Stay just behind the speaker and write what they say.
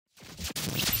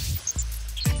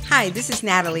Hi, this is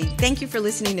Natalie. Thank you for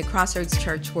listening to Crossroads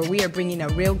Church, where we are bringing a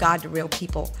real God to real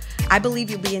people. I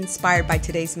believe you'll be inspired by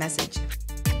today's message.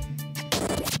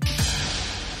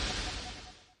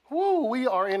 Woo, we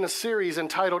are in a series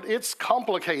entitled, It's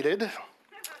Complicated.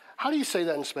 How do you say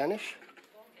that in Spanish?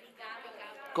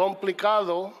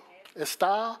 Complicado.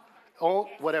 Está,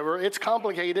 whatever. It's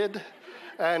complicated.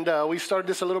 And we started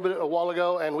this a while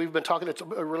ago, and we've been talking, it's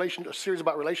a series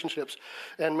about relationships.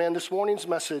 And man, this morning's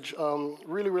message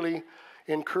really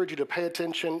encourage you to pay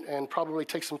attention and probably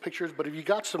take some pictures. But if you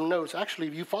got some notes, actually,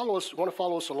 if you want to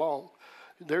follow us along,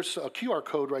 there's a QR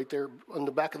code right there on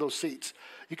the back of those seats.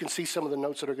 You can see some of the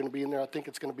notes that are going to be in there. I think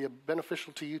it's going to be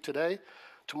beneficial to you today,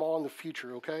 tomorrow, in the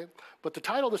future, okay? But the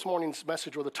title of this morning's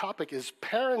message, or the topic, is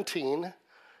Parenting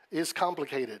is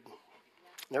Complicated.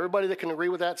 And everybody that can agree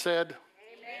with that said?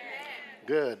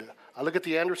 Good. I look at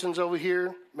the Andersons over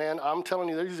here. Man, I'm telling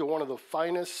you, these are one of the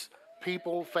finest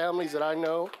people, families that I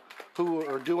know who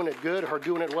are doing it good, are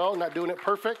doing it well, not doing it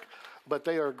perfect, but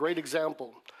they are a great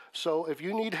example. So if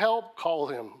you need help, call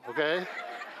him, okay?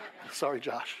 Sorry,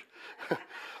 Josh.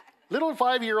 Little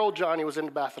 5-year-old Johnny was in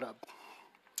the bathtub,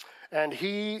 and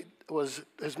his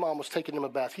mom was taking him a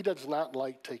bath. He does not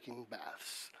like taking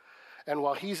baths. And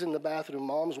while he's in the bathroom,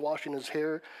 mom's washing his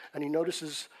hair, and he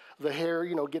notices the hair,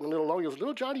 getting a little long. He goes,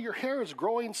 "Little Johnny, your hair is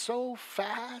growing so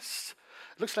fast.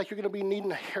 It looks like you're going to be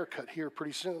needing a haircut here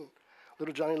pretty soon."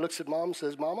 Little Johnny looks at mom and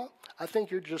says, "Mama, I think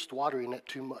you're just watering it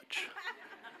too much."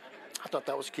 I thought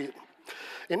that was cute.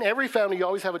 In every family, you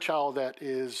always have a child that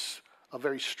is a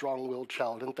very strong-willed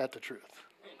child. Isn't that the truth?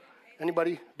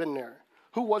 Anybody been there?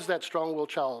 Who was that strong-willed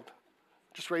child?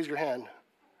 Just raise your hand.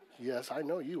 Yes, I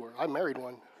know you were. I married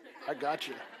one. I got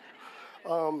you.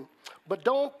 But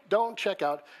don't check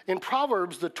out. In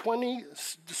Proverbs, the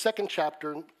 22nd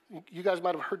chapter, you guys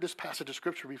might have heard this passage of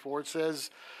scripture before. It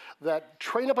says that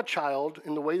train up a child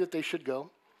in the way that they should go,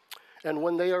 and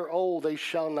when they are old, they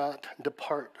shall not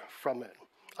depart from it.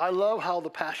 I love how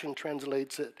the Passion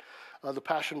translates it. The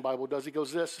Passion Bible does. It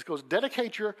goes,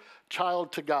 dedicate your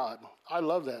child to God. I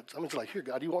love that. I mean, it's like, here,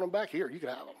 God, you want them back? Here, you can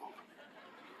have them.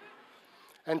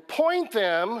 And point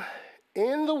them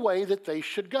in the way that they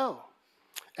should go.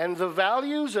 And the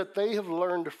values that they have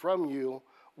learned from you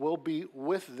will be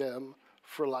with them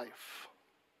for life.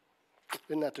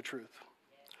 Isn't that the truth?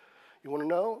 You want to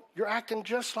know? You're acting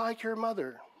just like your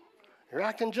mother. You're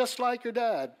acting just like your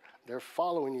dad. They're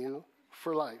following you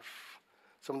for life.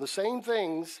 Some of the same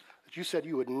things that you said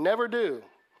you would never do,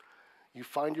 you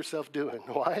find yourself doing.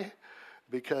 Why?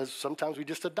 Because sometimes we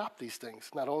just adopt these things,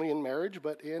 not only in marriage,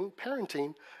 but in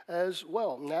parenting as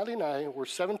well. Natalie and I were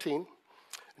 17,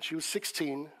 and she was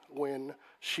 16 when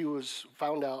she was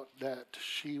found out that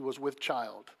she was with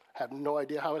child. Had no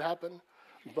idea how it happened,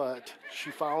 but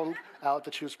she found out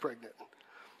that she was pregnant.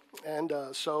 And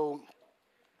so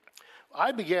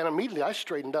I began immediately, I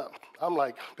straightened up. I'm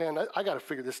like, man, I got to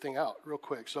figure this thing out real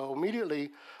quick. So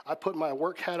immediately I put my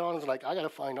work hat on. I was like, I got to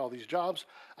find all these jobs.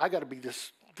 I got to be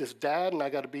this dad, and I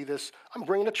got to be this, I'm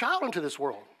bringing a child into this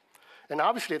world. And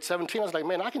obviously at 17, I was like,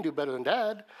 man, I can do better than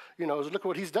dad. Look at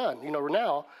what he's done,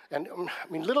 now. And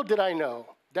little did I know,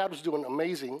 dad was doing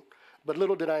amazing, but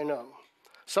little did I know.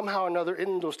 Somehow or another,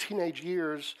 in those teenage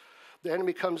years, the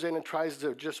enemy comes in and tries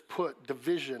to just put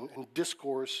division and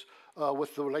discourse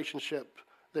with the relationship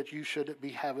that you should be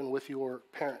having with your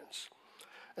parents.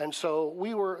 And so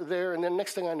we were there, and then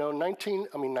next thing I know, 9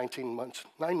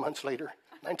 months later,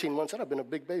 19 months, and I've been a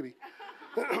big baby.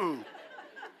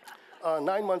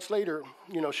 9 months later,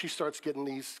 she starts getting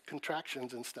these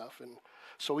contractions and stuff. And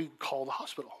so we call the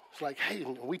hospital. It's like, hey,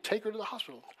 and we take her to the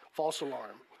hospital. False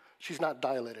alarm. She's not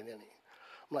dilated any.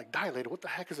 I'm like, dilated? What the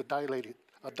heck is a dilated?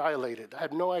 I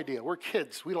have no idea. We're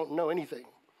kids. We don't know anything.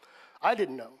 I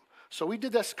didn't know. So we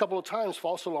did this a couple of times,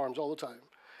 false alarms all the time.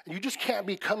 And you just can't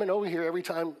be coming over here every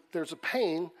time there's a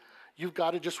pain. You've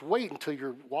got to just wait until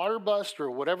your water busts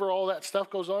or whatever, all that stuff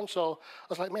goes on. So I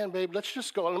was like, man, babe, let's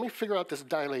just go. Let me figure out this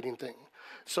dilating thing.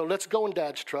 So let's go in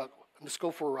Dad's truck. Let's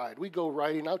go for a ride. We go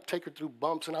riding. I'll take her through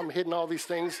bumps, and I'm hitting all these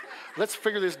things. Let's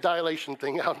figure this dilation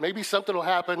thing out. Maybe something will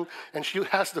happen, and she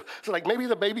has to. It's like maybe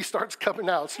the baby starts coming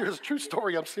out. It's a true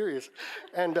story. I'm serious.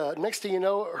 And next thing you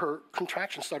know, her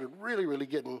contractions started really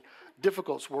getting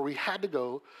difficult, where we had to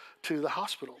go to the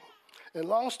hospital. And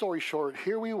long story short,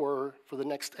 here we were for the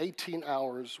next 18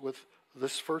 hours with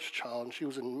this first child, and she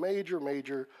was in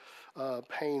major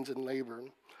pains and labor.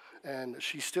 And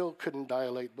she still couldn't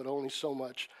dilate, but only so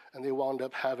much, and they wound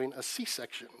up having a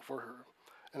C-section for her.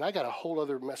 And I got a whole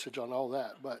other message on all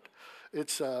that, but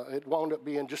it wound up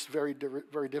being just very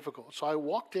difficult. So I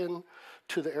walked in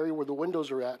to the area where the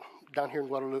windows are at, down here in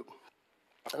Guadalupe,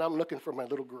 and I'm looking for my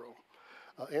little girl.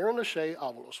 Aaron Lachey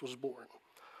Avalos was born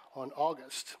on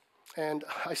August. And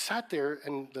I sat there,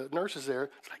 and the nurse is there.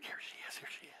 It's like, here she is, here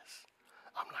she is.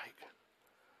 I'm like,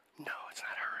 no, it's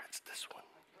not her, it's this one.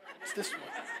 It's this one.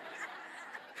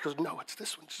 She goes, no, it's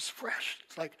this one, it's just fresh.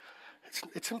 It's like,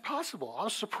 it's impossible. I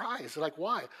was surprised. Like,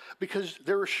 why? Because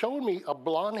they were showing me a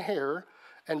blonde hair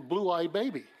and blue-eyed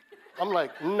baby. I'm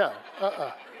like, no,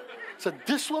 So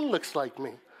this one looks like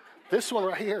me. This one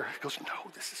right here. He goes, no,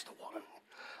 this is the one.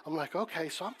 I'm like, okay,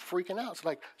 so I'm freaking out. It's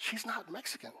like, she's not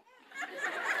Mexican.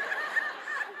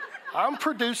 I'm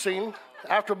producing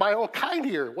after my own kind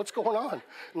here. What's going on?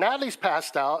 Natalie's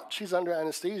passed out. She's under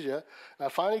anesthesia. And I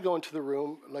finally go into the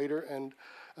room later, and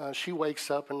she wakes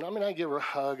up. And I give her a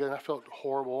hug, and I felt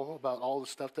horrible about all the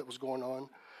stuff that was going on.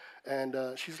 And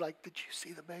she's like, did you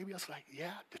see the baby? I was like,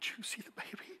 yeah, did you see the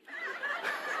baby?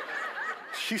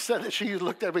 She said that she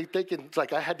looked at me thinking, it's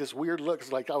like I had this weird look.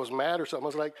 It's like I was mad or something. I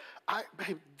was like,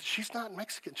 babe, she's not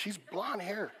Mexican. She's blonde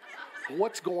hair.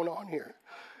 What's going on here?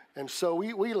 And so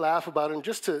we laugh about it. And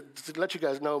just to let you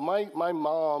guys know, my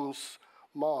mom's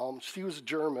mom, she was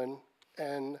German,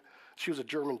 and she was a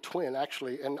German twin,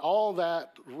 actually. And all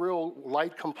that real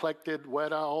light-complected,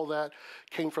 wet eye, all that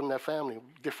came from that family,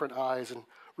 different eyes, and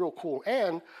real cool.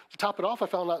 And to top it off, I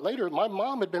found out later, my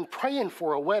mom had been praying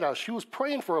for a wet eye. She was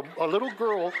praying for a little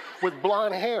girl with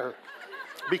blonde hair.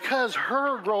 Because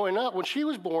her growing up, when she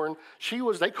was born,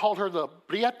 they called her the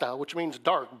prieta, which means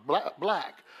dark,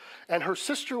 black. And her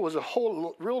sister was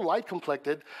real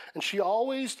light-complected, and she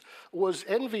always was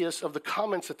envious of the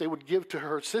comments that they would give to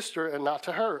her sister and not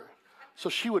to her. So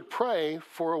she would pray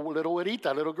for a little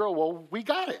güerita, little girl. Well, we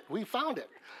got it. We found it.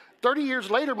 30 years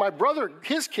later, my brother,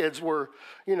 his kids were,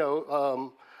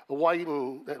 white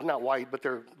and, not white, but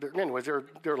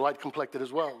they're light-complected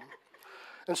as well.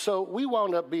 And so we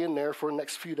wound up being there for the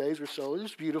next few days or so. It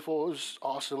was beautiful. It was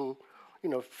awesome.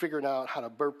 Figuring out how to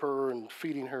burp her and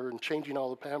feeding her and changing all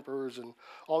the Pampers and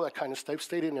all that kind of stuff.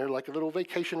 Stayed in there like a little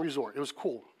vacation resort. It was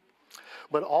cool.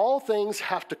 But all things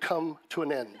have to come to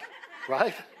an end,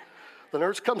 right? The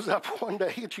nurse comes up one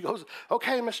day and she goes,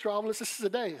 okay, Mr. Avalos, this is the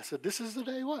day. I said, this is the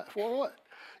day what? For what?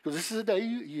 Because this is the day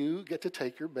you get to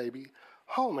take your baby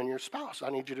home and your spouse. I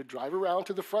need you to drive around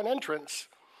to the front entrance,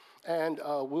 and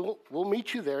we'll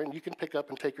meet you there, and you can pick up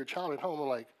and take your child at home. I'm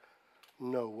like,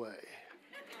 no way.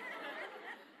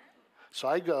 So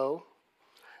I go,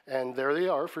 and there they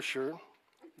are for sure.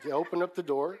 They open up the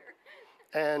door,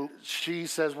 and she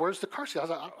says, where's the car seat? I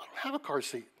was like, I don't have a car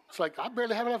seat. It's like, I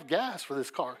barely have enough gas for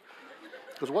this car.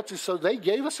 So they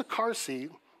gave us a car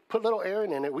seat, put little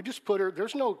Erin in it. We just put her,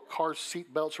 there's no car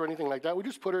seat belts or anything like that. We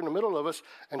just put her in the middle of us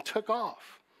and took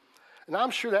off. And I'm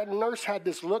sure that nurse had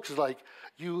this look, it's like,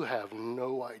 you have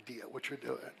no idea what you're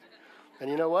doing.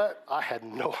 And you know what? I had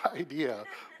no idea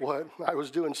what I was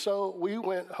doing. So we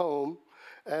went home,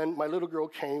 and my little girl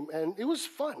came, and it was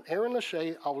fun. Aaron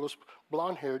Lachey, Avalos,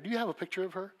 blonde hair. Do you have a picture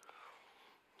of her?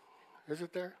 Is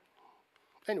it there?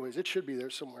 Anyways, it should be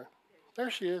there somewhere. There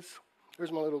she is.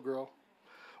 There's my little girl.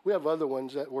 We have other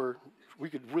ones that we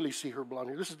could really see her blonde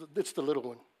hair. It's the little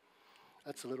one.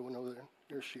 That's the little one over there.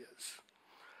 There she is.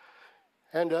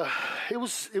 And it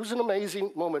was an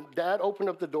amazing moment. Dad opened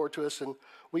up the door to us, and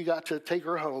we got to take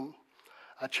her home.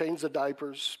 I changed the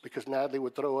diapers because Natalie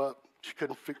would throw up.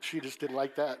 She just didn't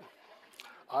like that.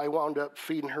 I wound up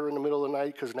feeding her in the middle of the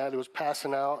night because Natalie was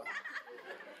passing out.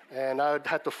 And I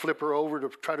had to flip her over to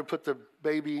try to put the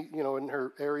baby, in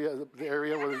her area, the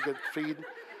area where they get feed.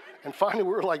 And finally, we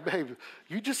were like, babe,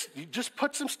 you just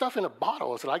put some stuff in a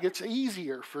bottle. It's like, it's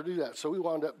easier for do that. So we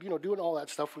wound up, doing all that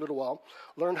stuff for a little while,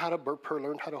 learned how to burp her,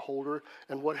 learned how to hold her,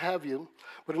 and what have you.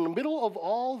 But in the middle of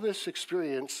all this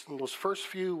experience, in those first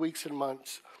few weeks and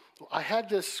months, I had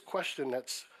this question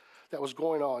that was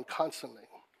going on constantly.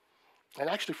 And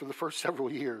actually, for the first several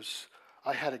years,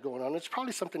 I had it going on. It's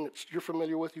probably something that you're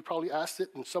familiar with. You probably asked it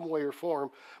in some way or form.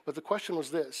 But the question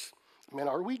was this, man,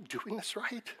 are we doing this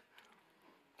right?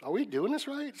 Are we doing this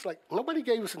right? It's like nobody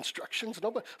gave us instructions.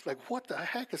 It's like, what the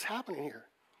heck is happening here?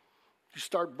 You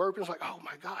start burping. It's like, oh,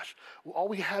 my gosh. All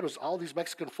we had was all these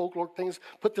Mexican folklore things.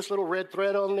 Put this little red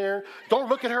thread on there. Don't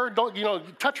look at her. Don't,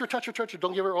 touch her.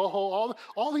 Don't give her all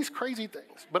these crazy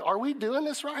things. But are we doing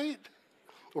this right?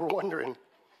 We're wondering.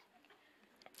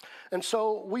 And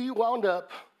so we wound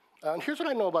up, and here's what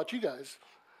I know about you guys.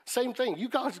 Same thing. You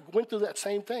guys went through that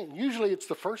same thing. Usually it's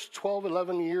the first 12,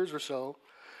 11 years or so,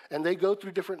 and they go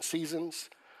through different seasons.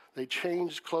 They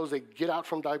change clothes. They get out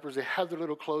from diapers. They have their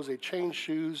little clothes. They change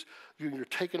shoes. You're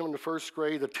taking them into first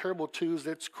grade. The terrible twos,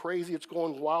 it's crazy. It's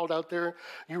going wild out there.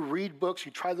 You read books.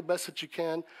 You try the best that you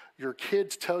can. Your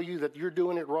kids tell you that you're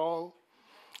doing it wrong.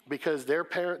 because their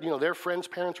parent, their friends'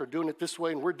 parents are doing it this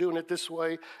way and we're doing it this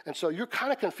way. And so you're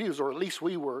kind of confused, or at least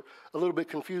we were a little bit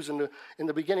confused in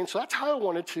the beginning. So that's how I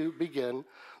wanted to begin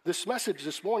this message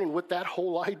this morning, with that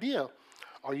whole idea.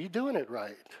 Are you doing it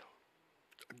right?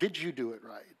 Did you do it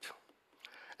right?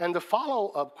 And the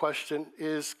follow-up question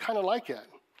is kind of like it.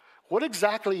 What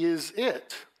exactly is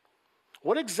it?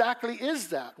 What exactly is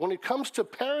that? When it comes to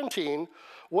parenting,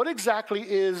 what exactly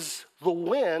is the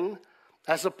win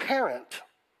as a parent?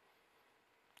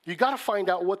 You got to find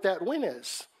out what that win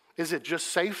is. Is it just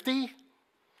safety?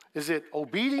 Is it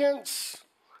obedience?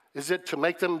 Is it to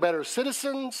make them better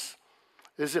citizens?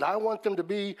 Is it I want them to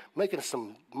be making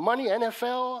some money,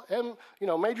 NFL,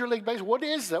 and Major League Baseball? What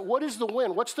is that? What is the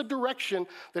win? What's the direction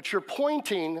that you're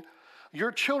pointing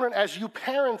your children as you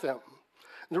parent them?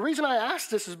 And the reason I ask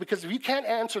this is because if you can't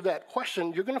answer that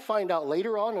question, you're going to find out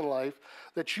later on in life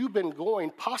that you've been going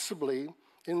possibly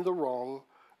in the wrong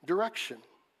direction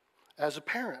as a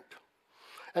parent.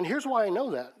 And here's why I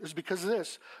know that, is because of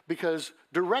this. Because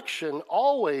direction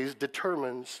always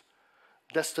determines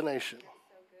destination.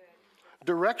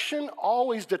 Direction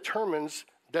always determines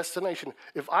destination.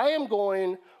 If I am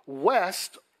going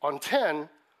west on 10,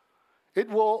 it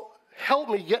will help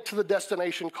me get to the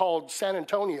destination called San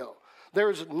Antonio.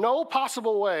 There's no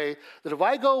possible way that if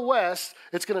I go west,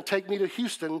 it's going to take me to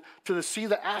Houston to see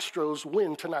the Astros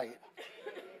win tonight.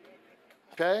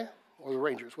 Okay? Or the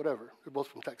Rangers, whatever. They're both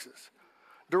from Texas.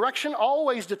 Direction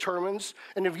always determines,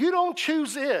 and if you don't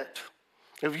choose it,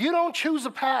 if you don't choose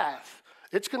a path,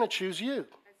 it's going to choose you.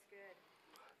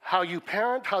 How you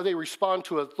parent, how they respond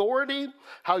to authority,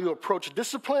 how you approach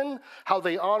discipline, how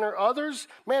they honor others.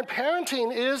 Man,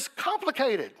 parenting is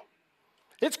complicated.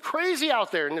 It's crazy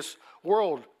out there in this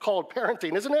world called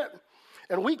parenting, isn't it?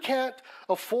 And we can't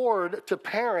afford to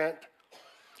parent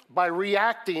by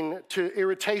reacting to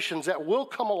irritations that will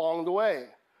come along the way.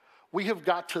 We have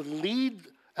got to lead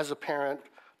as a parent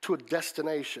to a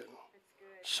destination.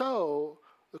 So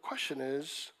the question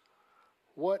is,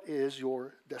 what is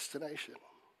your destination?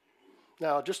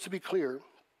 Now, just to be clear,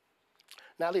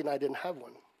 Natalie and I didn't have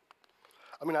one.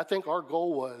 I think our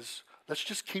goal was, let's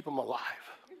just keep them alive,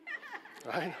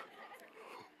 right?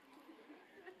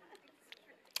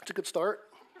 It's a good start.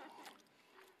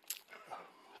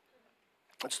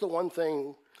 It's the one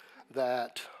thing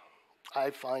that I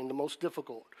find the most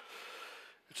difficult.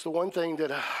 It's the one thing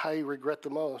that I regret the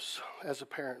most as a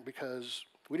parent, because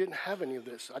we didn't have any of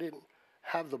this. I didn't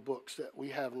have the books that we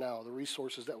have now, the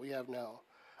resources that we have now.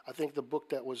 I think the book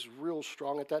that was real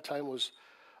strong at that time was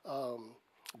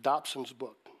Dobson's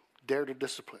book, Dare to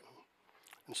Discipline.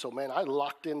 And so, man, I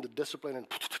locked into discipline, and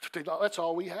that's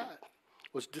all we had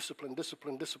was discipline,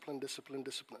 discipline, discipline, discipline,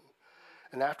 discipline.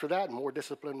 And after that, more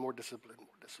discipline, more discipline,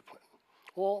 more discipline.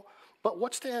 Well, but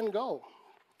what's the end goal?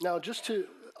 Now, just to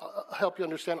help you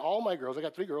understand, all my girls, I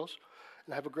got 3 girls,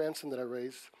 and I have a grandson that I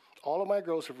raised. All of my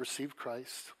girls have received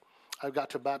Christ. I've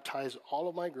got to baptize all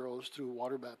of my girls through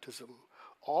water baptism.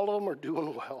 All of them are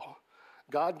doing well.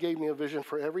 God gave me a vision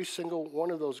for every single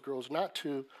one of those girls, not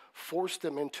to force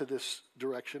them into this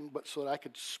direction, but so that I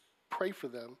could pray for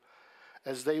them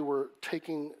as they were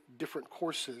taking different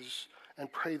courses,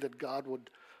 and pray that God would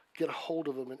get a hold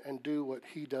of them and do what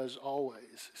he does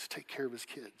always, is take care of his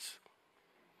kids.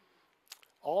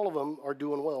 All of them are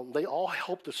doing well. They all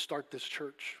helped us start this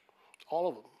church, all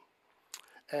of them.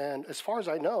 And as far as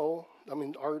I know,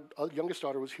 our youngest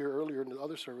daughter was here earlier in the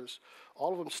other service.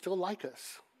 All of them still like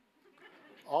us.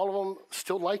 All of them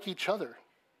still like each other.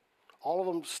 All of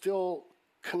them still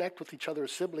connect with each other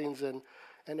as siblings, and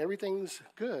everything's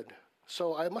good.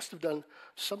 So I must have done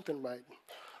something right.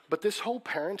 But this whole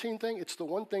parenting thing, it's the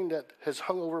one thing that has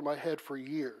hung over my head for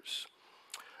years.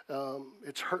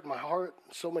 It's hurt my heart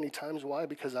so many times. Why?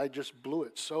 Because I just blew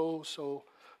it so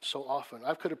often.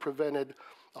 I could have prevented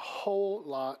a whole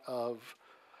lot of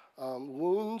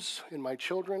wounds in my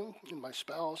children, in my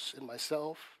spouse, in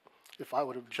myself, if I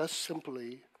would have just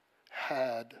simply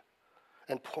had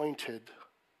and pointed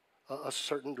a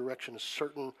certain direction,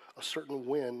 a certain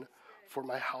win for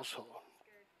my household.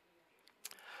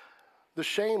 The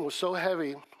shame was so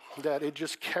heavy that it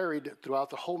just carried throughout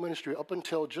the whole ministry up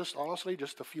until just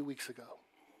a few weeks ago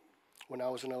when I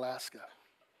was in Alaska.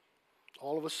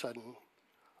 All of a sudden,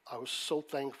 I was so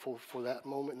thankful for that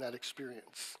moment and that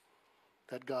experience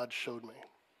that God showed me.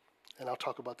 And I'll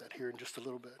talk about that here in just a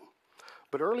little bit.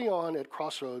 But early on at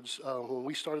Crossroads, when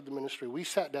we started the ministry, we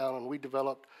sat down and we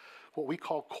developed what we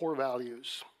call core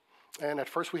values. And at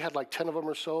first we had like 10 of them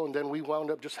or so, and then we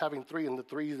wound up just having 3, and the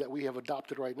 3 that we have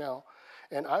adopted right now.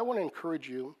 And I want to encourage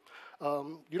you,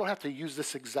 you don't have to use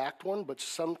this exact one, but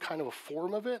some kind of a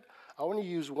form of it. I want to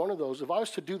use one of those. If I was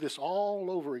to do this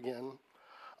all over again,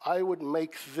 I would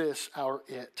make this our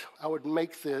it. I would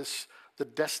make this the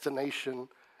destination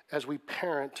as we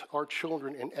parent our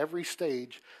children in every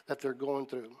stage that they're going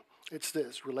through. It's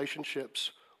this: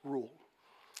 relationships rule.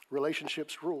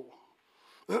 Relationships rule.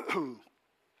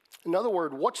 In other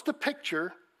words, what's the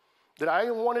picture that I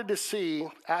wanted to see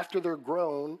after they're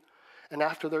grown and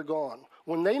after they're gone?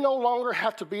 When they no longer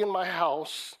have to be in my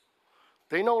house,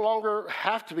 they no longer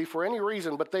have to be for any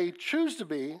reason, but they choose to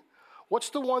be, what's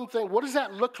the one thing, what does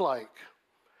that look like?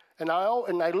 And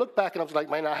I look back and I was like,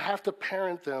 man, I have to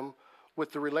parent them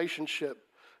with the relationship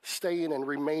staying and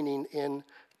remaining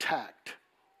intact.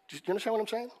 Do you understand what I'm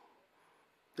saying?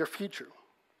 Their future.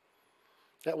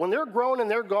 That when they're grown and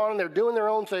they're gone and they're doing their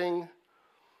own thing,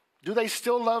 do they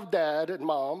still love dad and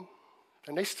mom?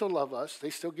 And they still love us. They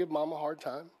still give mom a hard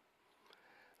time.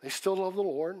 They still love the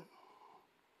Lord.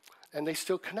 And they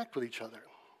still connect with each other.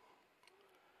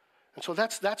 And so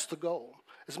that's the goal.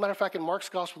 As a matter of fact, in Mark's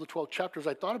Gospel, the 12 chapters,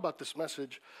 I thought about this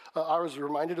message. I was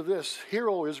reminded of this. Hear,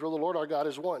 O Israel, the Lord our God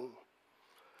is one.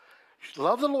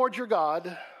 Love the Lord your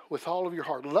God with all of your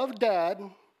heart. Love dad.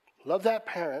 Love that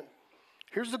parent.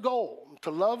 Here's the goal: to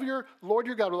love your Lord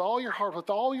your God with all your heart, with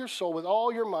all your soul, with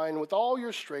all your mind, with all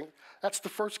your strength. That's the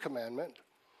first commandment.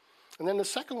 And then the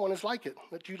second one is like it,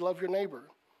 that you love your neighbor,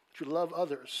 that you love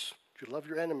others, that you love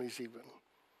your enemies even.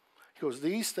 He goes,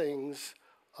 these things,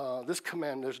 this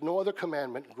command, there's no other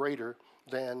commandment greater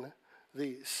than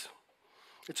these.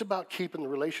 It's about keeping the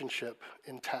relationship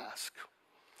in task,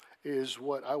 is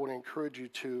what I would encourage you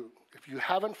to, if you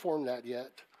haven't formed that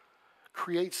yet,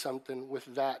 create something with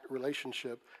that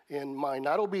relationship in mind.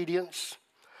 Not obedience,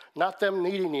 not them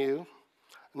needing you,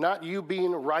 not you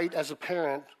being right as a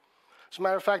parent. As a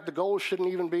matter of fact, the goal shouldn't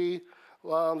even be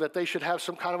that they should have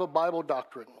some kind of a Bible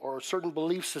doctrine or a certain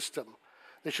belief system.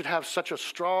 They should have such a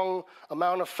strong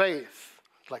amount of faith.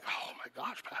 Like, oh my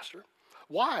gosh, Pastor.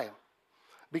 Why?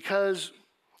 Because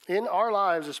in our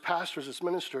lives as pastors, as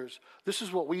ministers, this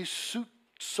is what we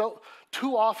so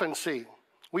too often see.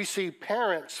 We see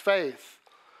parents' faith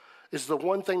is the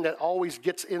one thing that always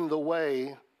gets in the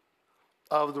way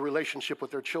of the relationship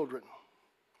with their children.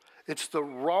 It's the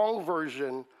wrong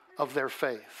version of their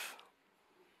faith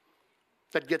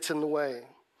that gets in the way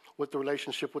with the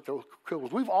relationship with their children.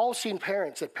 We've all seen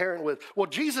parents that parent with, well,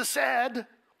 Jesus said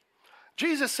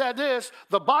this,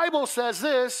 the Bible says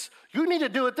this, you need to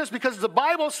do it this because the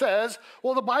Bible says,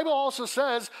 well, the Bible also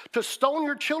says to stone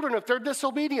your children if they're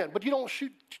disobedient, but you don't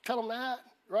tell them that.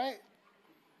 Right?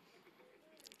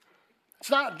 It's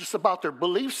not just about their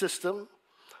belief system.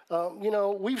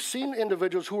 We've seen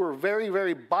individuals who are very,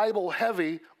 very Bible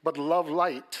heavy, but love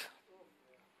light.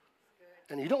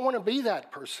 And you don't want to be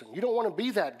that person. You don't want to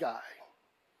be that guy.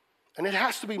 And it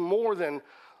has to be more than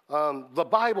the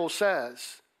Bible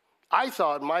says. I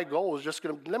thought my goal was just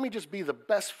let me just be the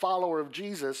best follower of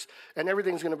Jesus and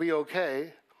everything's going to be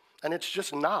okay. And it's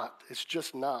just not. It's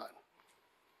just not.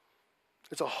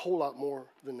 It's a whole lot more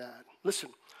than that. Listen,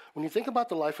 when you think about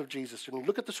the life of Jesus and you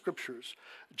look at the scriptures,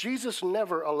 Jesus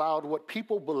never allowed what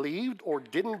people believed or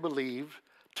didn't believe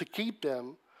to keep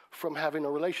them from having a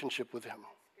relationship with him.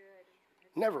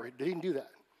 Never. He didn't do that.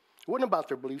 It wasn't about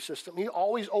their belief system. He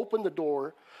always opened the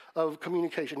door of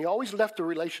communication. He always left the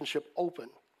relationship open.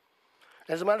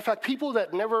 As a matter of fact, people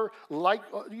that never liked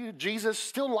Jesus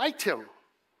still liked him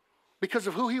because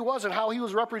of who he was and how he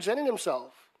was representing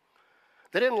himself.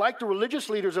 They didn't like the religious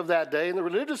leaders of that day and the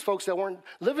religious folks that weren't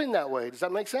living that way. Does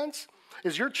that make sense?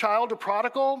 Is your child a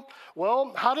prodigal?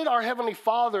 Well, how did our Heavenly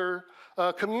Father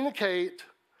communicate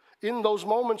in those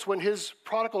moments when his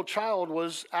prodigal child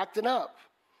was acting up?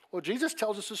 Well, Jesus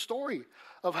tells us a story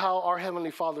of how our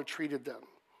Heavenly Father treated them.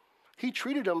 He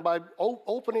treated them by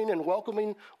opening and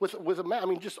welcoming with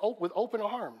open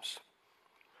arms.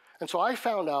 And so I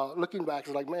found out, looking back,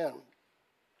 it's like, man,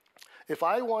 if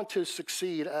I want to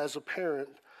succeed as a parent,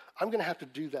 I'm going to have to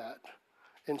do that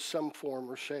in some form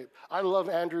or shape. I love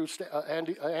Andy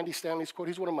Stanley's quote.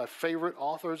 He's one of my favorite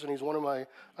authors, and he's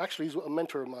he's a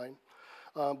mentor of mine.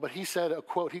 But he said a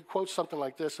quote. He quotes something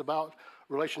like this about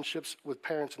relationships with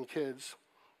parents and kids.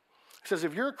 He says,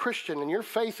 if you're a Christian and your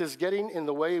faith is getting in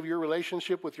the way of your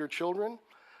relationship with your children,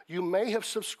 you may have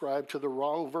subscribed to the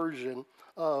wrong version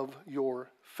of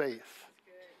your faith.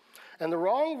 And the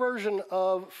wrong version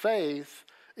of faith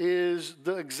is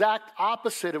the exact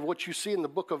opposite of what you see in the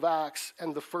book of Acts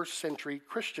and the first century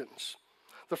Christians.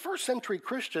 The first century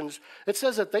Christians, it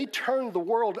says that they turned the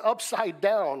world upside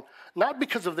down, not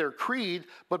because of their creed,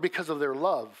 but because of their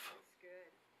love.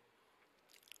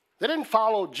 They didn't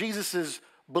follow Jesus'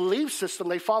 belief system,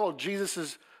 they followed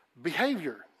Jesus'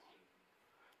 behavior.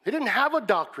 They didn't have a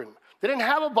doctrine. They didn't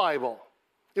have a Bible.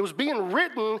 It was being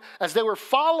written as they were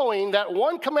following that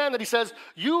one command that he says,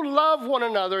 you love one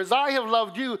another as I have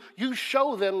loved you. You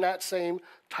show them that same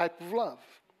type of love.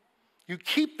 You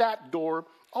keep that door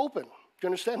open. Do you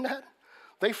understand that?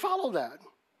 They follow that.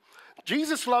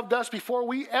 Jesus loved us before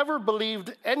we ever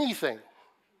believed anything.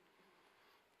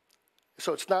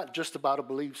 So it's not just about a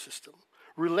belief system.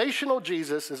 Relational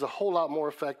Jesus is a whole lot more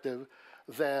effective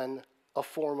than a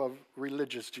form of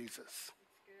religious Jesus.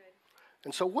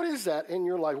 And so what is that in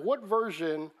your life? What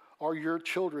version are your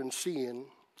children seeing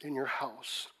in your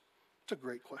house? It's a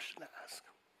great question to ask.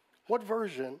 What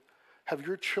version have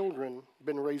your children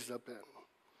been raised up in?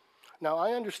 Now,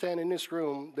 I understand in this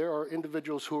room, there are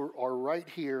individuals who are right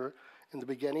here in the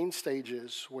beginning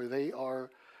stages where they are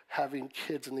having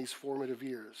kids in these formative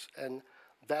years. And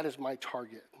that is my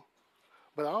target.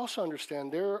 But I also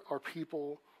understand there are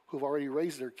people who've already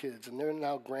raised their kids and they're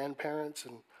now grandparents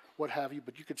and what have you,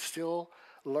 but you could still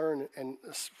learn and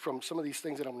from some of these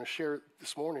things that I'm going to share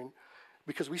this morning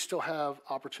because we still have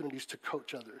opportunities to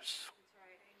coach others. That's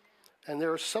right. And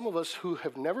there are some of us who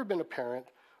have never been a parent.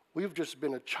 We've just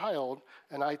been a child,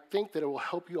 and I think that it will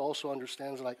help you also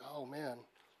understand, like, oh, man,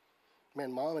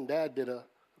 mom and dad did a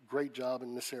great job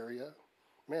in this area.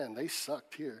 Man, they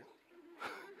sucked here.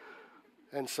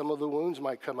 And some of the wounds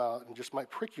might come out and just might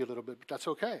prick you a little bit, but that's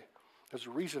okay. There's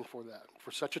a reason for that.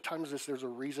 For such a time as this, there's a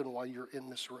reason why you're in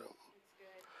this room.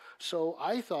 So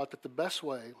I thought that the best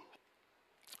way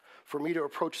for me to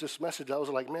approach this message, I was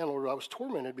like, man, Lord, I was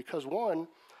tormented because one,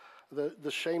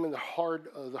 the shame and the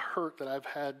hurt that I've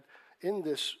had in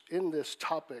this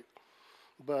topic.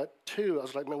 But two, I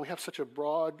was like, man, we have such a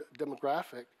broad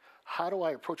demographic. How do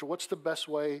I approach it? What's the best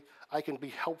way I can be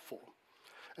helpful?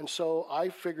 And so I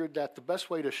figured that the best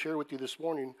way to share with you this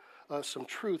morning some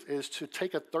truth is to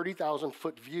take a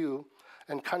 30,000-foot view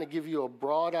and kind of give you a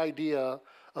broad idea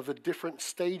of the different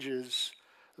stages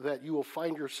that you will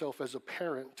find yourself as a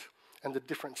parent and the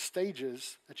different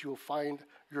stages that you will find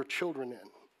your children in.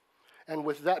 And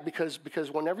with that,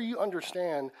 because whenever you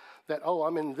understand that, oh,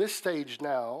 I'm in this stage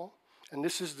now, and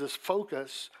this is this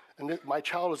focus, and my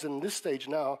child is in this stage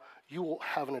now, you will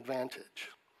have an advantage.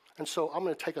 And so I'm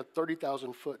going to take a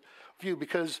 30,000-foot view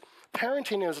because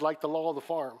parenting is like the law of the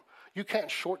farm. You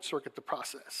can't short-circuit the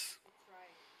process.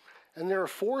 Right. And there are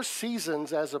 4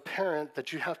 seasons as a parent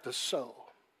that you have to sow.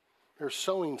 There are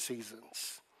sowing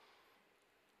seasons.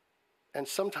 And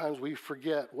sometimes we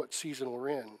forget what season we're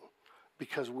in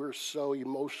because we're so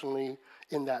emotionally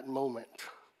in that moment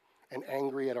and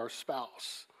angry at our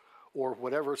spouse or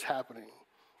whatever's happening.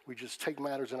 We just take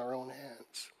matters in our own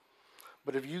hands.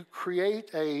 But if you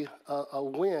create a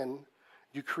win,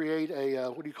 you create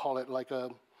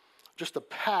just a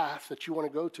path that you want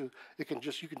to go to, you can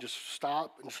just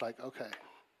stop and it's like, okay,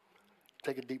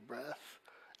 take a deep breath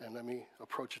and let me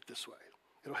approach it this way.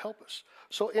 It'll help us.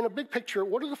 So in a big picture,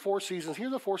 what are the 4 seasons? Here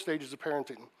are the 4 stages of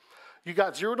parenting. You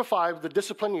got 0 to 5, the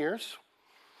discipline years.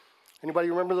 Anybody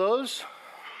remember those?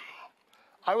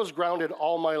 I was grounded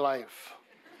all my life.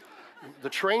 The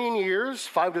training years,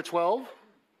 5 to 12.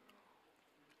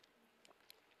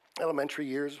 Elementary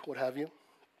years, what have you.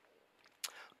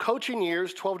 Coaching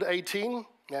years, 12 to 18,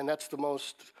 and that's the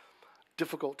most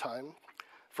difficult time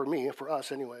for me, for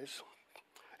us anyways.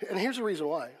 And here's the reason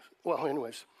why. Well,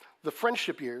 anyways, the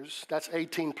friendship years, that's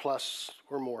 18 plus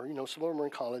or more. You know, some of them are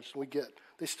in college, and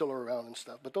they still are around and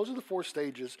stuff. But those are the 4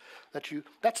 stages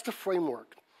that's the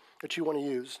framework that you want to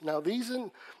use. Now, these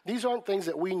aren't things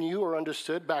that we knew or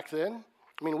understood back then.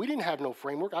 I mean, we didn't have no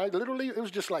framework. It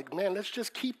was just like, man, let's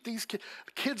just keep these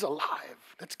kids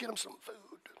alive. Let's get them some food.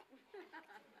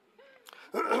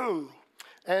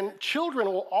 And children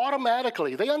will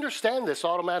they understand this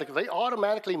automatically. They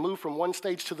automatically move from one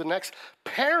stage to the next.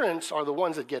 Parents are the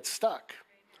ones that get stuck.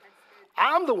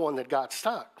 I'm the one that got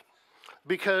stuck.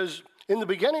 Because in the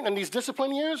beginning, in these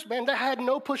discipline years, man, they had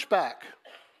no pushback.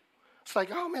 It's like,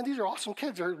 oh, man, these are awesome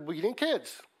kids. They're obedient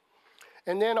kids.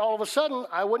 And then all of a sudden,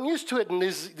 I wasn't used to it in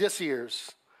this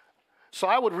years. So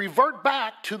I would revert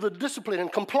back to the discipline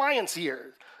and compliance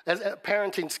years as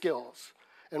parenting skills.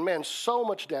 And man, so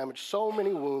much damage, so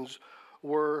many wounds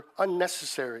were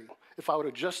unnecessary if I would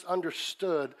have just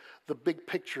understood the big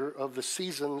picture of the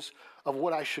seasons of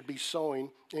what I should be sowing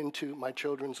into my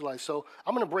children's life. So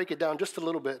I'm going to break it down just a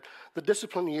little bit. The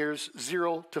discipline years,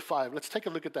 0 to 5. Let's take a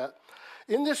look at that.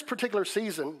 In this particular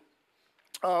season,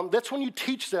 that's when you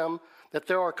teach them that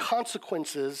there are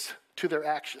consequences to their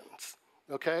actions,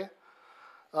 okay?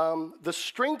 The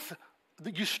strength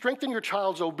you strengthen your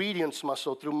child's obedience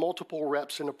muscle through multiple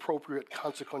reps and appropriate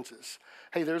consequences.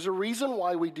 Hey, there's a reason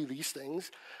why we do these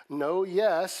things. No,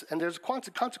 yes, and there's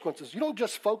consequences. You don't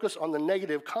just focus on the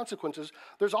negative consequences.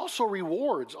 There's also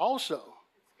rewards also,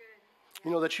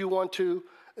 that you want to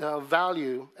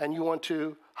value and you want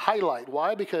to highlight.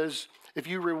 Why? Because if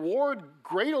you reward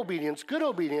great obedience, good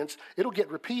obedience, it'll get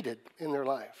repeated in their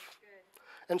life.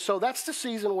 And so that's the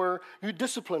season where you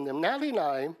discipline them. Natalie and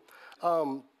I,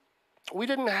 we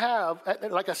didn't have,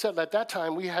 like I said, at that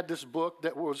time, we had this book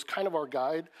that was kind of our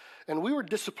guide, and we were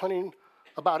disciplining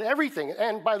about everything.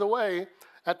 And by the way,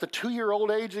 at the 2-year-old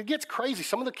age, it gets crazy.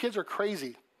 Some of the kids are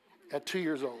crazy at 2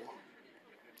 years old.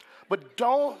 But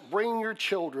don't bring your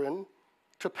children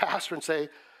to pastor and say,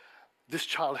 this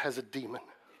child has a demon.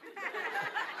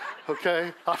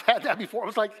 Okay? I've had that before. I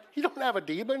was like, you don't have a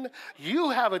demon.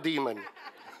 You have a demon.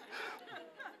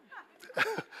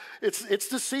 It's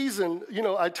the season,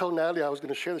 I told Natalie I was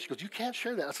going to share this. She goes, you can't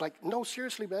share that. I was like, no,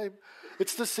 seriously, babe.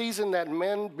 It's the season that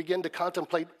men begin to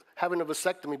contemplate having a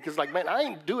vasectomy because, man, I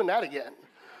ain't doing that again.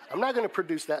 I'm not going to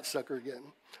produce that sucker again.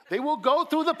 They will go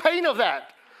through the pain of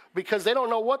that because they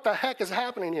don't know what the heck is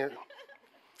happening here.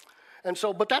 And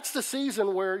so, but that's the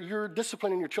season where you're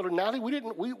disciplining your children. Natalie,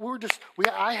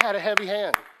 I had a heavy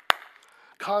hand.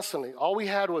 Constantly. All we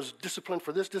had was discipline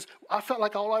for this. I felt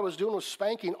like all I was doing was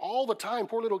spanking all the time,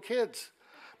 poor little kids.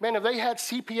 Man, if they had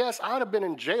CPS, I would have been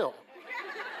in jail.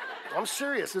 I'm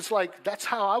serious. It's like, that's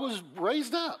how I was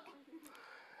raised up.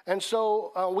 And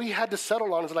so we had to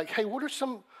settle on, it's like, hey, what are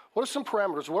some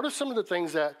parameters? What are some of the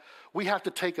things that we have to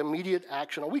take immediate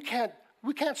action on? We can't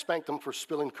spank them for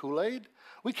spilling Kool-Aid.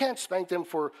 We can't spank them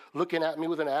for looking at me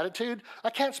with an attitude. I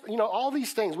can't, all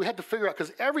these things we had to figure out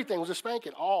because everything was a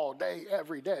spanking all day,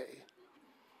 every day.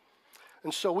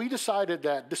 And so we decided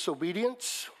that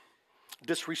disobedience,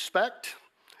 disrespect,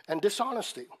 and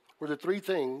dishonesty were the 3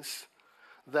 things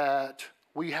that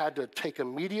we had to take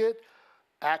immediate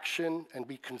action and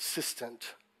be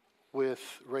consistent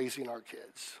with raising our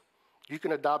kids. You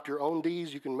can adopt your own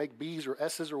D's, you can make B's or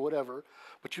S's or whatever,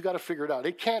 but you got to figure it out.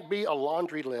 It can't be a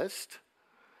laundry list.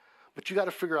 But you got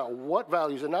to figure out what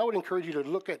values, and I would encourage you to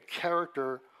look at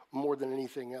character more than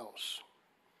anything else.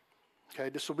 Okay,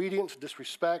 disobedience,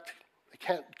 disrespect, they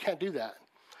can't do that.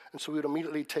 And so we would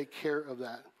immediately take care of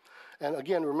that. And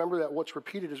again, remember that what's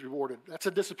repeated is rewarded. That's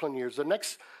the discipline years. The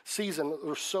next season,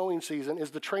 or sowing season, is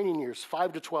the training years,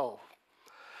 5 to 12.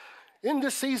 In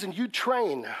this season, you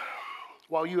train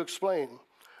while you explain.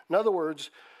 In other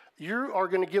words, you are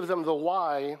going to give them the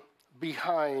why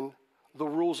behind the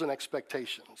rules and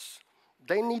expectations.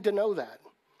 They need to know that.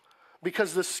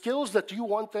 Because the skills that you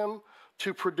want them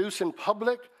to produce in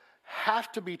public have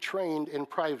to be trained in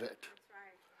private.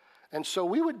 Right. And so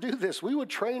we would do this. We would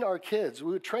train our kids.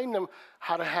 We would train them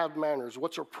how to have manners,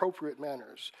 what's appropriate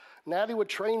manners. Natty would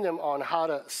train them on how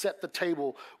to set the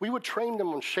table. We would train them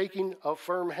on shaking a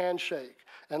firm handshake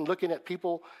and looking at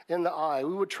people in the eye.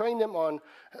 We would train them on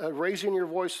raising your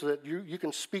voice so that you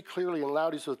can speak clearly and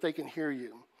loudly so that they can hear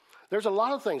you. There's a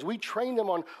lot of things. We trained them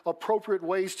on appropriate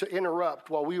ways to interrupt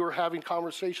while we were having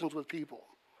conversations with people.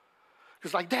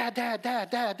 It's like, Dad.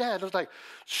 It's like,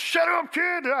 shut up,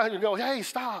 kid. And you go, hey,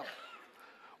 stop.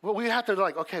 Well, we have to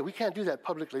okay, we can't do that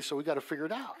publicly, so we got to figure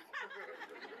it out.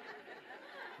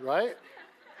 Right?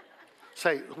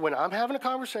 Say, when I'm having a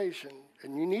conversation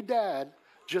and you need Dad,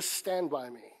 just stand by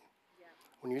me. Yeah.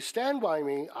 When you stand by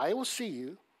me, I will see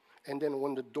you, and then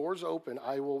when the doors open,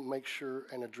 I will make sure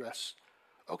and address.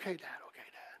 Okay, Dad.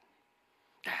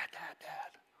 Dad.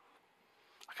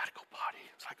 I got to go potty.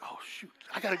 It's like, oh, shoot.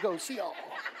 I got to go see y'all.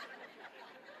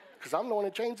 Because I'm the one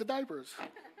that changed the diapers.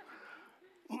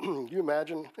 You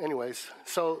imagine? Anyways,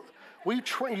 so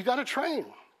you got to train.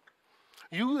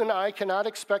 You and I cannot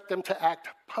expect them to act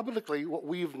publicly what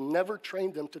we've never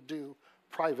trained them to do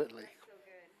privately. So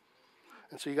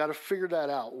good. And so you got to figure that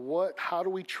out. How do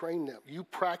we train them? You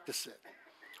practice it.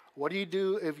 What do you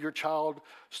do if your child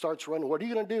starts running? What are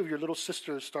you going to do if your little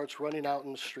sister starts running out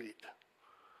in the street?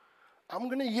 I'm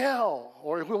going to yell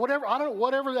or whatever. I don't know,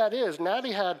 whatever that is.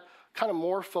 Natty had kind of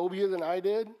more phobia than I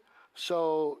did.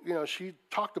 So, she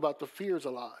talked about the fears a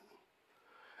lot.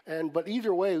 But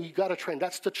either way, you got to train.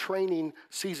 That's the training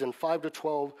season, 5 to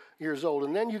 12 years old.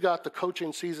 And then you got the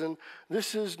coaching season.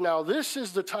 This is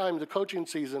the time, the coaching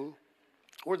season,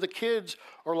 where the kids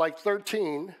are like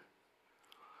 13,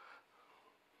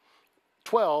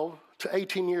 12 to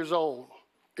 18 years old.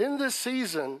 In this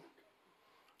season,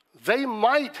 they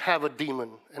might have a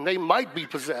demon and they might be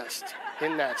possessed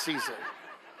in that season.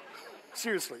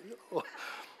 Seriously.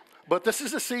 But this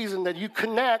is a season that you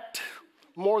connect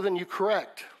more than you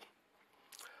correct.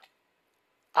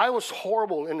 I was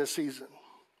horrible in this season.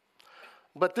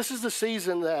 But this is the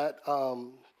season that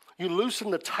you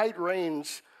loosen the tight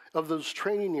reins of those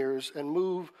training years and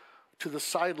move to the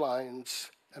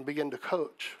sidelines and begin to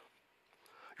coach.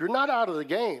 You're not out of the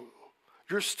game.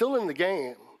 You're still in the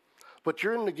game, but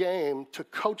you're in the game to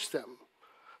coach them,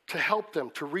 to help them,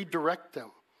 to redirect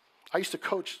them. I used to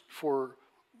coach for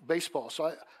baseball,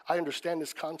 so I understand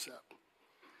this concept.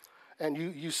 And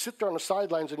you sit there on the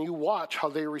sidelines and you watch how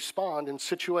they respond in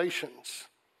situations.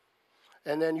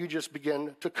 And then you just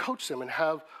begin to coach them and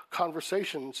have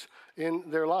conversations in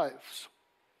their lives.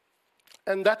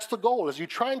 And that's the goal, is you're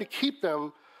trying to keep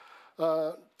them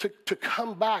to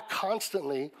come back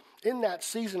constantly in that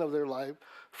season of their life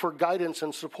for guidance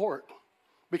and support.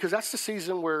 Because that's the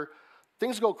season where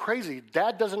things go crazy.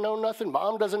 Dad doesn't know nothing.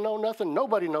 Mom doesn't know nothing.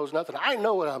 Nobody knows nothing. I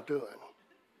know what I'm doing.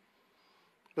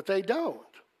 But they don't.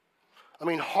 I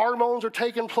mean, hormones are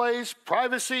taking place,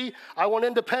 privacy. I want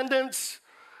independence.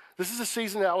 This is a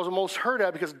season that I was the most hurt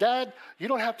at because, Dad, you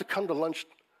don't have to come to lunch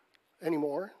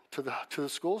anymore to the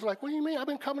schools. Like, what do you mean? I've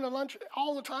been coming to lunch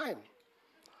all the time.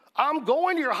 I'm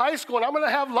going to your high school and I'm going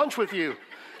to have lunch with you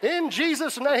in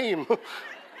Jesus' name.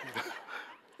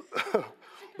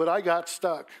 But I got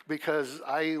stuck because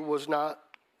I was not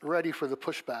ready for the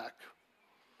pushback.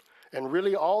 And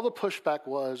really all the pushback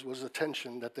was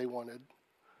attention that they wanted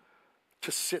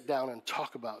to sit down and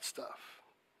talk about stuff.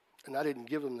 And I didn't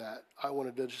give them that. I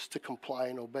wanted to just to comply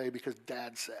and obey because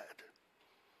Dad said.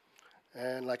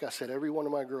 And like I said, every one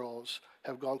of my girls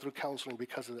have gone through counseling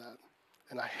because of that.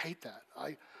 And I hate that.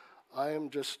 I am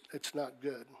just, it's not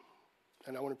good.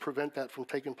 And I want to prevent that from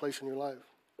taking place in your life.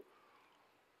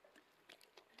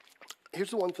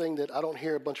 Here's the one thing that I don't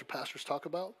hear a bunch of pastors talk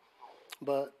about,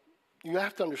 but you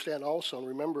have to understand also and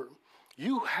remember,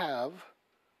 you have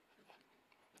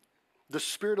the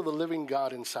Spirit of the living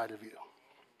God inside of you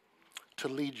to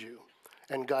lead you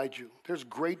and guide you. There's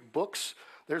great books.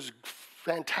 There's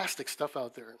fantastic stuff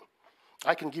out there.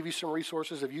 I can give you some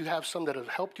resources. If you have some that have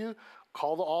helped you,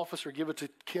 call the office or give it to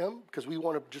Kim because we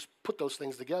want to just put those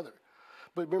things together.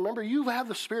 But remember, you have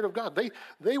the Spirit of God.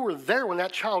 They were there when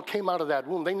that child came out of that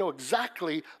womb. They know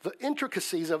exactly the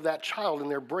intricacies of that child in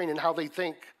their brain and how they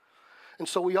think. And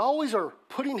so we always are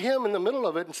putting him in the middle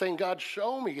of it and saying, God,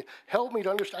 show me, help me to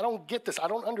understand. I don't get this. I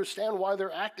don't understand why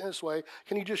they're acting this way.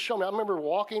 Can you just show me? I remember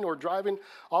walking or driving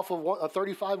off of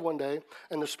 35 one day,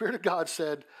 and the Spirit of God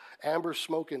said, Amber's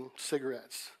smoking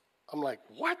cigarettes. I'm like,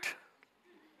 what?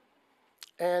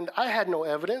 And I had no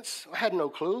evidence. I had no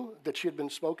clue that she had been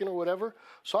smoking or whatever.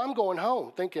 So I'm going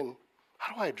home thinking,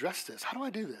 how do I address this? How do I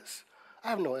do this? I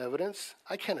have no evidence.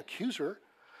 I can't accuse her.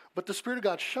 But the Spirit of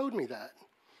God showed me that.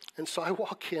 And so I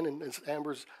walk in, and it's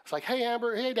like, hey,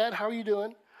 Amber, hey, Dad, how are you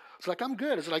doing? It's like, I'm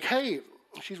good. It's like, hey,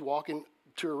 she's walking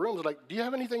to her room. It's like, do you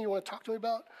have anything you want to talk to me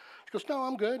about? She goes, no,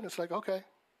 I'm good. And it's like, okay.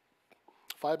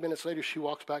 5 minutes later, she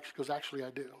walks back. She goes, actually, I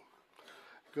do.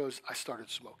 Goes, I started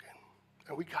smoking.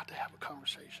 And we got to have a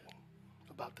conversation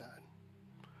about that.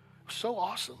 It was so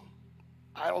awesome.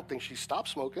 I don't think she stopped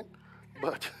smoking,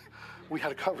 but we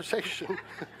had a conversation.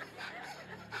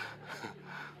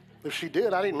 If she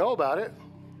did, I didn't know about it.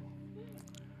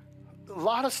 A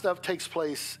lot of stuff takes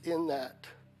place in that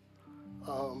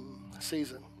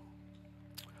season.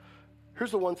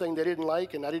 Here's the one thing they didn't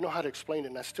like, and I didn't know how to explain it,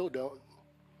 and I still don't.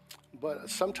 But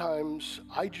sometimes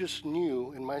I just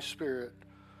knew in my spirit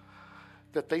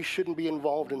that they shouldn't be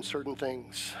involved in certain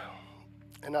things.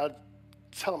 And I'd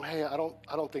tell them, hey, I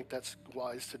don't think that's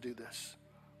wise to do this.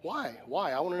 Why?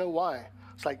 I want to know why.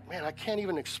 It's like, man, I can't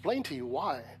even explain to you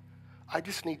why. I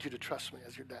just need you to trust me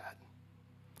as your dad.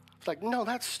 It's like, no,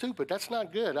 that's stupid. That's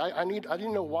not good. I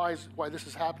didn't know why this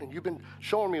is happening. You've been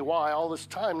showing me why all this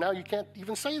time. Now you can't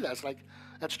even say that. It's like,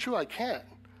 that's true, I can't.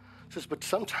 It says, but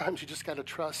sometimes you just got to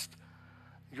trust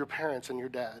your parents and your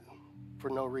dad for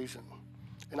no reason.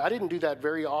 And I didn't do that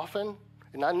very often.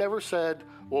 And I never said,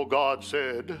 well, God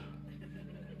said.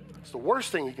 It's the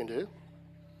worst thing you can do.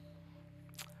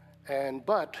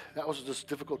 But that was just a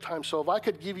difficult time. So if I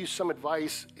could give you some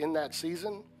advice in that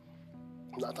season,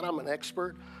 not that I'm an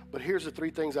expert, but here's the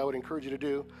 3 things I would encourage you to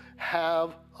do.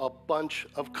 Have a bunch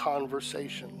of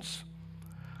conversations.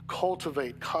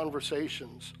 Cultivate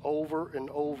conversations over and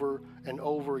over and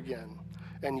over again.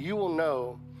 And you will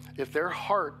know if their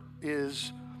heart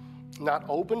is not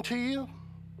open to you,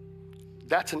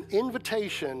 that's an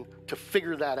invitation to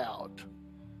figure that out.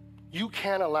 You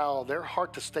can't allow their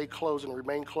heart to stay closed and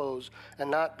remain closed and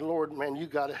not, Lord, man, you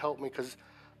got to help me because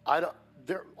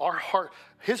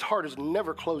his heart is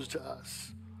never closed to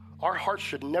us. Our heart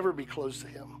should never be closed to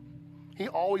him. He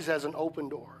always has an open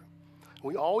door.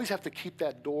 We always have to keep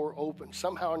that door open.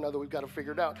 Somehow or another, we've got to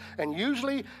figure it out. And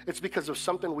usually, it's because of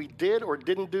something we did or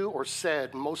didn't do or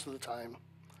said most of the time.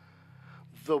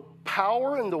 The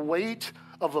power and the weight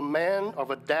of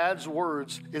a dad's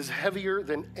words is heavier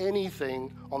than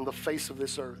anything on the face of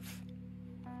this earth.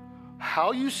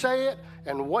 How you say it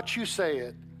and what you say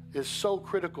it is so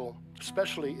critical,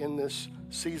 especially in this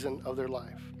season of their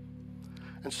life.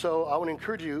 And so I want to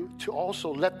encourage you to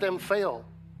also let them fail.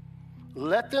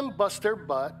 Let them bust their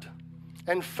butt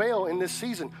and fail in this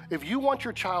season. If you want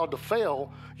your child to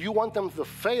fail, you want them to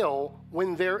fail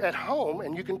when they're at home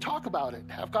and you can talk about it,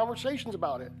 have conversations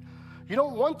about it. You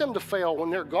don't want them to fail when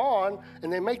they're gone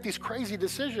and they make these crazy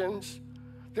decisions.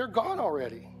 They're gone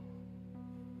already.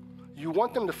 You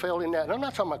want them to fail in that. And I'm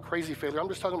not talking about crazy failure. I'm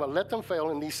just talking about let them fail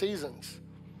in these seasons.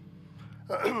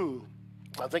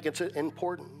 I think it's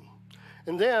important.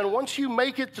 And then once you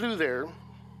make it through there,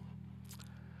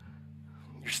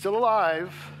 you're still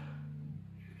alive,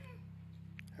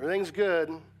 everything's good,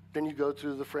 then you go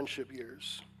through the friendship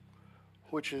years,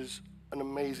 which is an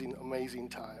amazing, amazing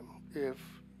time. If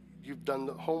you've done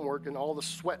the homework and all the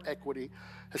sweat equity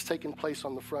has taken place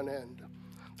on the front end,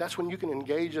 that's when you can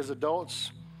engage as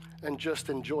adults and just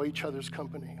enjoy each other's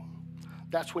company.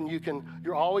 That's when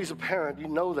you're always a parent, you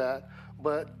know that,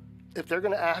 but if they're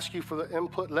going to ask you for the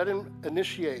input, let them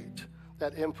initiate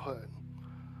that input.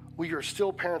 We are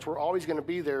still parents. We're always going to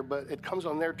be there, but it comes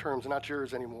on their terms, not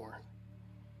yours anymore.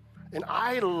 And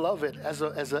I love it as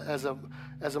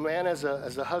a man, as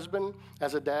a husband,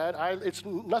 as a dad.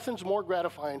 Nothing's more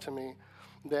gratifying to me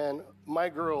than my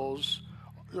girls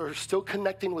are still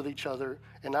connecting with each other,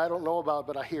 and I don't know about,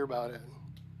 but I hear about it.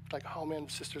 Like, oh man,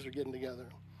 sisters are getting together.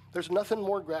 There's nothing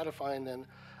more gratifying than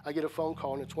I get a phone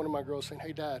call and it's one of my girls saying,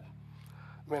 hey dad,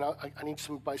 man, I need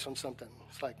some advice on something.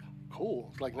 It's like, cool.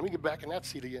 It's like, let me get back in that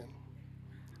seat again.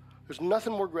 There's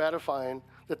nothing more gratifying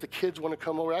that the kids want to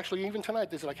come over. Actually, even tonight,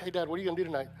 they said, like, hey, Dad, what are you going to do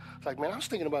tonight? It's like, man, I was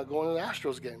thinking about going to the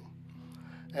Astros game.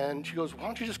 And she goes, why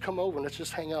don't you just come over and let's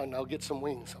just hang out and I'll get some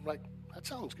wings. I'm like, that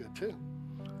sounds good, too.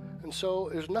 And so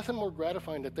there's nothing more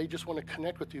gratifying that they just want to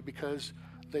connect with you because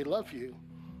they love you,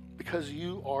 because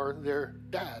you are their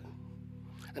dad.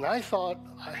 And I thought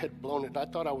I had blown it. I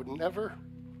thought I would never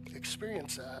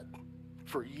experience that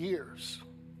for years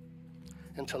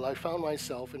until I found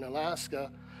myself in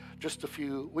Alaska just a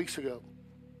few weeks ago.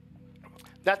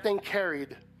 That thing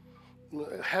carried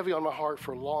heavy on my heart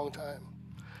for a long time.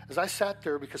 As I sat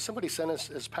there, because somebody sent us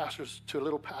as pastors to a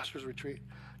little pastor's retreat,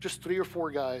 just 3 or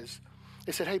 4 guys.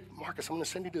 They said, hey, Marcus, I'm going to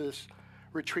send you to this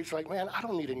retreat. It's like, man, I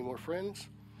don't need any more friends.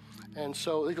 And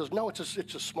so he goes, no, it's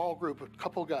a small group, a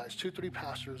couple of guys, 2, 3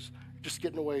 pastors, just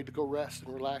getting away to go rest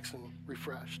and relax and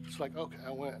refreshed. It's like, okay,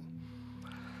 I went.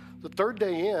 The 3rd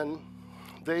day in,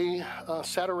 they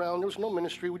sat around. There was no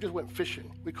ministry. We just went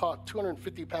fishing. We caught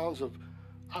 250 pounds of,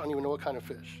 I don't even know what kind of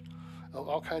fish,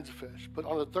 all kinds of fish. But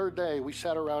on the 3rd day, we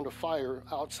sat around a fire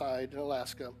outside in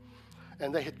Alaska,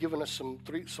 and they had given us some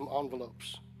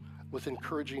envelopes with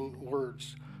encouraging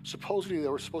words. Supposedly, they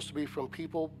were supposed to be from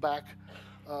people back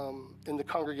in the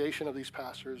congregation of these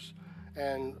pastors,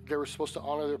 and they were supposed to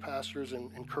honor their pastors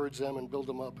and encourage them and build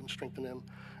them up and strengthen them.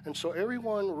 And so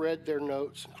everyone read their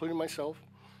notes, including myself,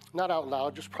 not out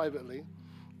loud, just privately.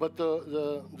 But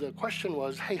the question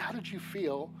was, hey, how did you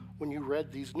feel when you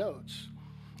read these notes?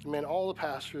 And man, all the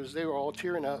pastors, they were all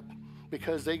tearing up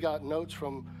because they got notes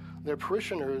from their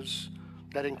parishioners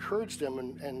that encouraged them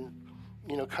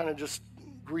and kind of just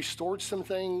restored some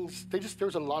things. There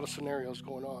was a lot of scenarios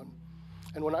going on.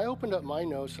 And when I opened up my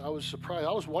notes, I was surprised.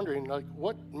 I was wondering, like,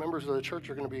 what members of the church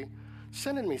are going to be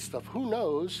sending me stuff? Who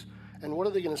knows? And what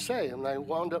are they going to say? And I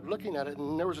wound up looking at it,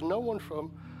 and there was no one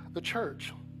from the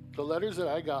church. The letters that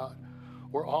I got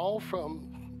were all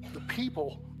from the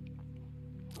people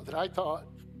that I thought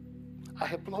I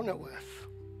had blown it with.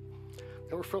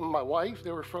 They were from my wife,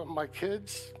 they were from my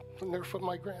kids, and they were from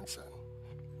my grandson.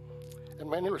 And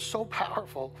man, they were so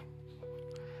powerful.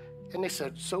 And they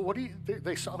said, so what do you,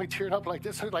 they saw me tearing up like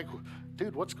this. They're like,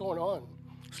 dude, what's going on?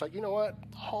 It's like, you know what?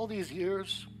 All these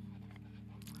years,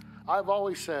 I've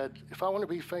always said, if I want to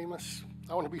be famous,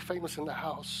 I want to be famous in the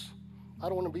house. I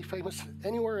don't want to be famous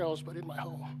anywhere else but in my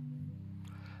home.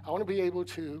 I want to be able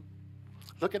to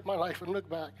look at my life and look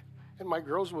back, and my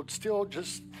girls would still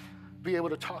just be able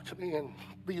to talk to me and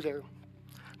be there.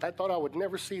 I thought I would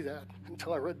never see that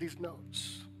until I read these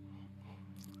notes.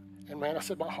 And man, I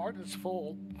said, my heart is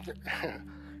full.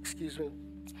 Excuse me.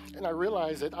 And I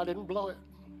realized that I didn't blow it.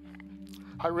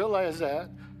 I realized that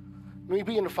me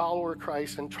being a follower of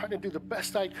Christ and trying to do the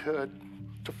best I could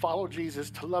to follow Jesus,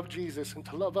 to love Jesus, and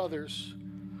to love others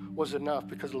was enough,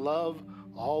 because love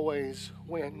always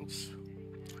wins.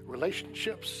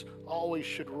 Relationships always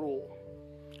should rule.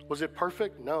 Was it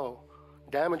perfect? No.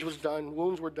 Damage was done,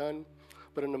 wounds were done,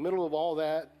 but in the middle of all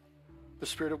that, the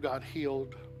Spirit of God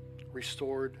healed,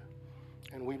 restored,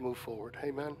 and we move forward.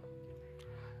 Amen.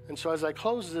 And so as I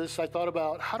close this, I thought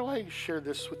about, how do I share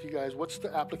this with you guys? What's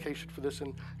the application for this?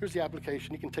 And here's the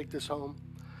application. You can take this home.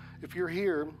 If you're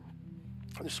here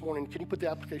this morning, can you put the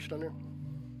application on there?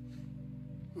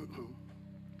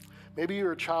 Maybe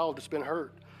you're a child that's been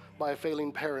hurt by a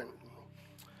failing parent.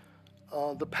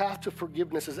 The path to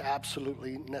forgiveness is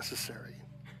absolutely necessary.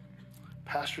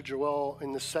 Pastor Joel,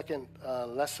 in the second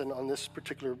lesson on this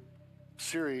particular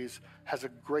series, has a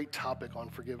great topic on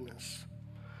forgiveness.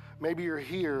 Maybe you're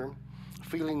here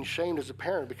feeling shamed as a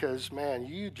parent because, man,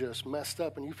 you just messed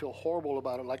up and you feel horrible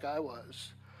about it like I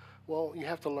was. Well, you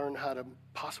have to learn how to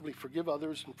possibly forgive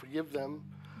others and forgive them,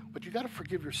 but you got to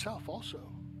forgive yourself also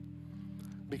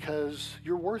because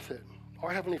you're worth it.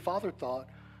 Our Heavenly Father thought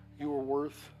you were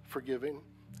worth forgiving.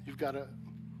 You've got to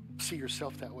see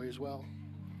yourself that way as well.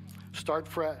 Start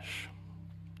fresh.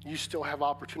 You still have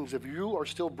opportunities. If you are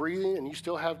still breathing and you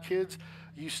still have kids,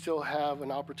 you still have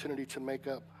an opportunity to make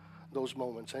up those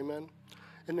moments. Amen.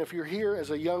 And if you're here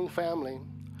as a young family,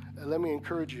 let me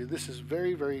encourage you, this is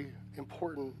very, very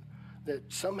important that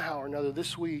somehow or another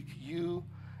this week you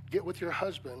get with your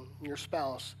husband, your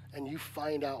spouse, and you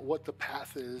find out what the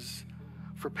path is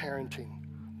for parenting.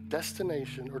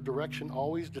 Destination or direction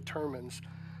always determines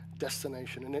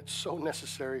destination, and it's so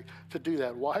necessary to do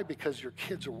that. Why? Because your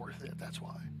kids are worth it. That's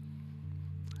why.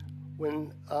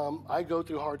 When I go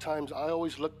through hard times, I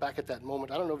always look back at that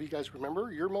moment. I don't know if you guys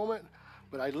remember your moment,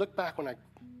 but I look back when I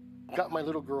got my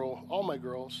little girl, all my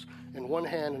girls, in one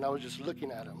hand, and I was just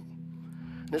looking at them.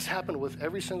 And this happened with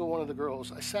every single one of the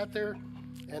girls. I sat there,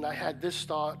 and I had this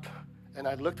thought, and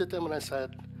I looked at them, and I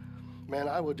said, man,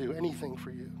 I will do anything for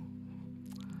you.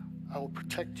 I will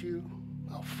protect you.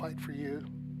 I'll fight for you.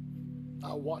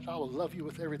 I will love you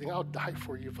with everything. I'll die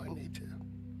for you if I need to.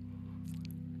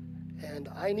 And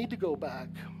I need to go back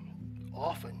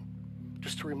often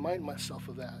just to remind myself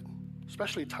of that,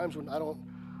 especially times when I don't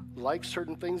like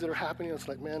certain things that are happening. It's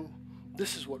like, man,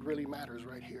 this is what really matters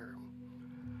right here.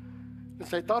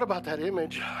 As I thought about that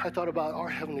image, I thought about our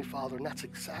Heavenly Father, and that's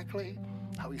exactly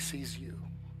how He sees you.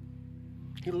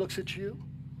 He looks at you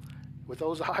with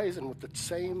those eyes and with the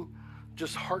same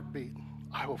just heartbeat.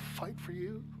 I will fight for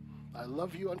you. I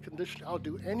love you unconditionally. I'll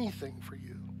do anything for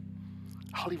you.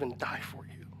 I'll even die for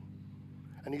you.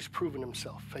 And He's proven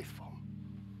Himself faithful.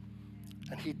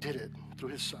 And He did it through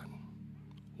His Son.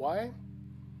 Why?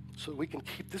 So that we can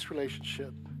keep this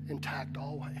relationship intact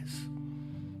always.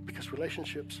 Because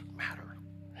relationships matter.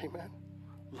 Amen.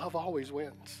 Love always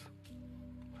wins.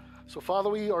 So, Father,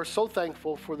 we are so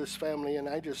thankful for this family, and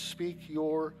I just speak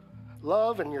your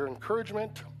love and your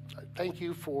encouragement. I thank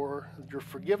you for your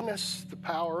forgiveness, the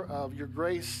power of your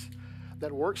grace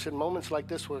that works in moments like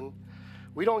this one.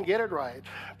 We don't get it right,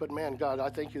 but man, God, I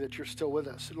thank you that you're still with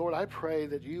us. Lord, I pray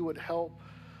that you would help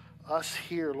us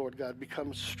here, Lord God,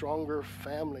 become stronger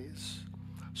families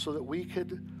so that we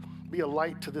could be a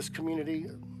light to this community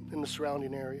in the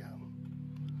surrounding area.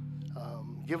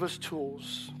 Give us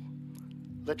tools.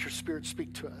 Let your Spirit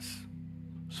speak to us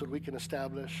so that we can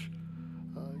establish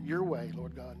your way,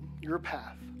 Lord God, your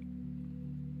path.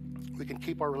 We can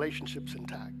keep our relationships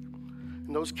intact.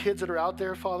 And those kids that are out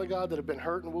there, Father God, that have been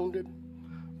hurt and wounded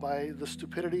by the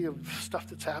stupidity of stuff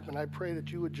that's happened, I pray that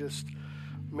you would just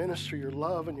minister your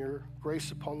love and your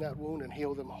grace upon that wound and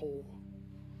heal them whole.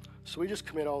 So we just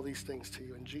commit all these things to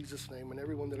you in Jesus' name. And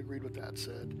everyone that agreed with that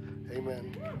said,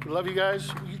 amen. We love you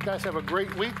guys. You guys have a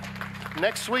great week.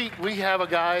 Next week, we have a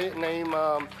guy named,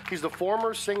 he's the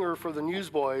former singer for the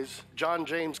Newsboys, John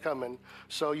James, coming.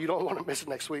 So you don't want to miss it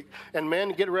next week. And men,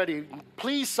 get ready.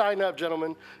 Please sign up,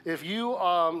 gentlemen. If you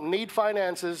need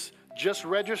finances, just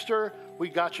register. We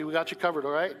got you. We got you covered,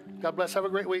 all right? God bless. Have a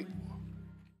great week.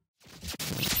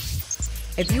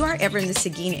 If you are ever in the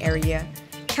Seguin area,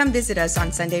 come visit us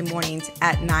on Sunday mornings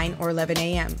at 9 or 11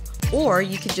 a.m. Or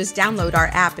you can just download our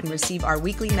app and receive our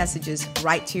weekly messages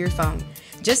right to your phone.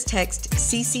 Just text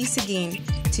CC Seguin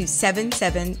to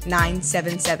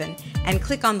 77977 and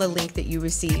click on the link that you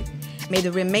receive. May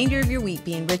the remainder of your week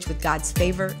be enriched with God's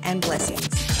favor and blessings.